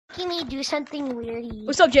making me do something weirdy.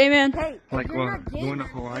 What's up, J-Man? Hey, Like what? Going to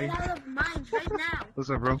Hawaii? Get out of mine right now. What's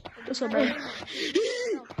up, bro? What's up, bro?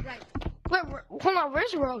 Wait, hold on,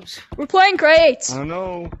 where's Rose? We're playing crates. I don't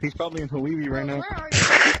know. He's probably in Hawaii right now. Where are you?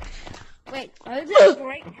 Wait, I was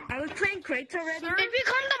playing crates already. If you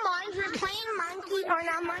come to mines, we're playing monkey, or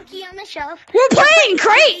not monkey on the shelf. We're playing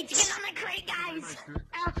crates. Get on the crate, guys.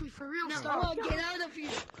 Actually, for real, stop. Get out of here.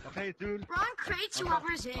 Okay, dude. We're on crates,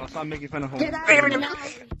 whoever's in. I'll stop making fun of Hawaii. Get out of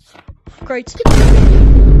here. Crates.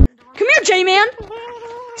 Come here, J-Man.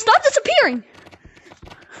 Stop disappearing.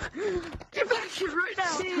 Get back here right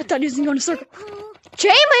now. I thought he was going to circle.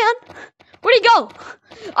 J-Man, where'd he go?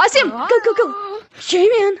 I see him. Go, go, go.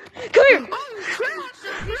 J-Man, come here.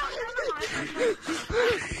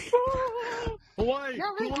 Hawaii! Yo,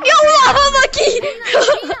 lucky.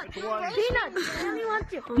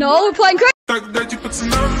 No, we're playing crates.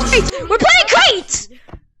 We're playing crates.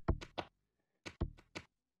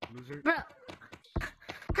 Loser. Bro.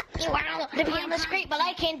 You want to be on the screen, but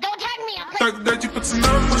I can't. Don't tag me. I'm playing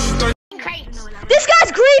crates. This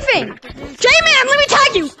guy's griefing. J-Man, let me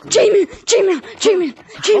tag you. J-Man.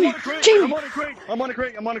 I'm on a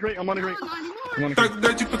crate.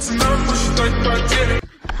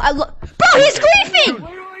 Bro, he's griefing.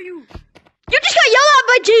 Where are you? You just got yelled at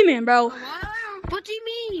by J-Man, bro. What do you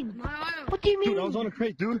mean? What do you mean? Dude, I was on a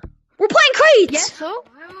crate, dude. We're playing crates. Yes, so?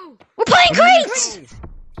 We're playing crates.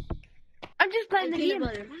 I'm just playing the game.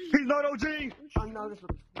 He's not OG.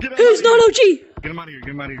 Get Who's not OG? Get him out of here.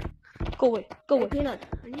 Go away. Go away. Peanut.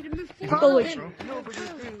 I need to move forward. Go away.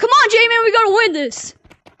 Come on, J-Man, we gotta win this.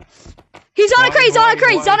 He's on a crate. He's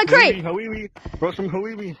on a crate. Hawaii. Bro's from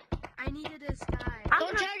Hawaii. I needed this guy.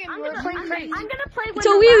 Don't tag him. We're playing crates. I'm gonna play with It's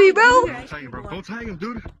a wee-wee, bro. Don't tag him, bro. Don't tag him,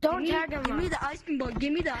 dude. Don't tag him. Give me the ice cream ball.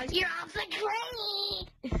 Give me the ice cream. You're off the crate.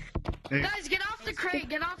 Hey, Guys, get off the crate.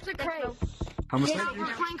 Get off the crate. how much? We're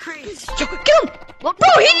playing crates. Get him. Bro,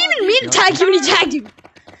 he didn't even mean to tag you when he tagged you.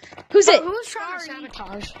 Who's it? Who's trying to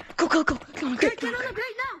sabotage? Go. Come on, Get crate. on the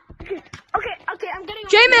crate now. Okay, I'm getting.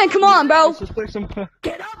 J-Man, come on, bro. Let's just play some.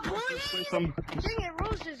 Get up, boy. Play some. Dang it,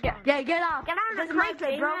 Rose just got. Yeah, get off. Get out of the This is my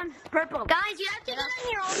crate, bro. Purple. Guys, you have to get on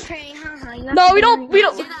your own crate. Haha. You have No, to we get don't. on We your-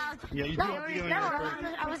 don't. Get out. Yeah, you do have to get on your own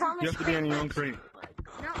crate. I was on You the have to be on your own crate.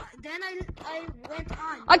 No, then I went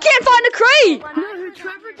on. I can't find the crate. No,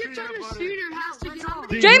 Trevor gets on a scooter has to get on.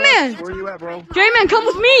 J-Man. Where you at, bro? J-Man, come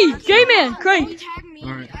with me. J-Man, crate. Tag me.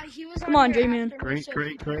 Alright. He was Come on, J-Man. Crate.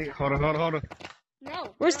 Hold on.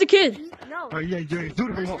 No. Where's the kid? No. Oh, yeah, dude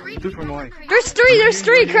from Hawaii. There's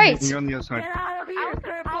three crates. You're on the other side. Get out of here,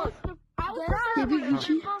 Purple.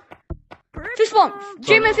 Fist bump.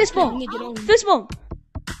 J-Man, fist bump. Fist bump.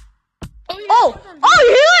 Oh, you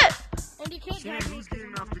hear it? And you can't tag me.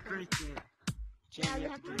 getting off the crate? Yeah, you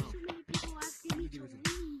have so many people asking me to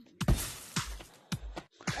leave.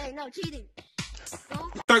 Hey, no cheating.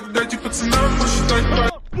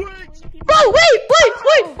 Bro, wait.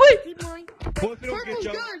 Keep moving. Both of them get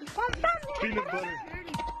jumped. Peanut butter.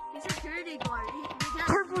 He's a security guard.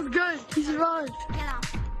 Purple's good. He's wrong. Get out.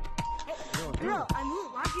 Bro, I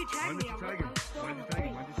moved. Why'd you tag me? Why'd you tag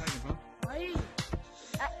him, huh?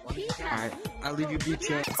 Alright, I'll leave you be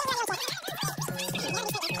chat.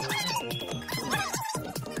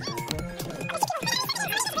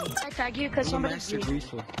 I tag you because somebody. Master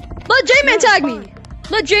Briefly. Let J-Man tag me.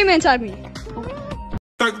 I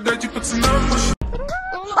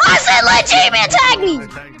said let J-Man tag me. I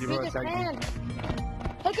tagged you, bro. I tagged you.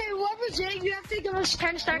 Okay, whoever's in, you have to go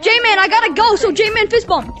start. J-Man, I gotta go. So J-Man, fist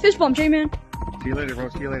bump, J-Man. See you later, bro.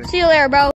 See you later, bro.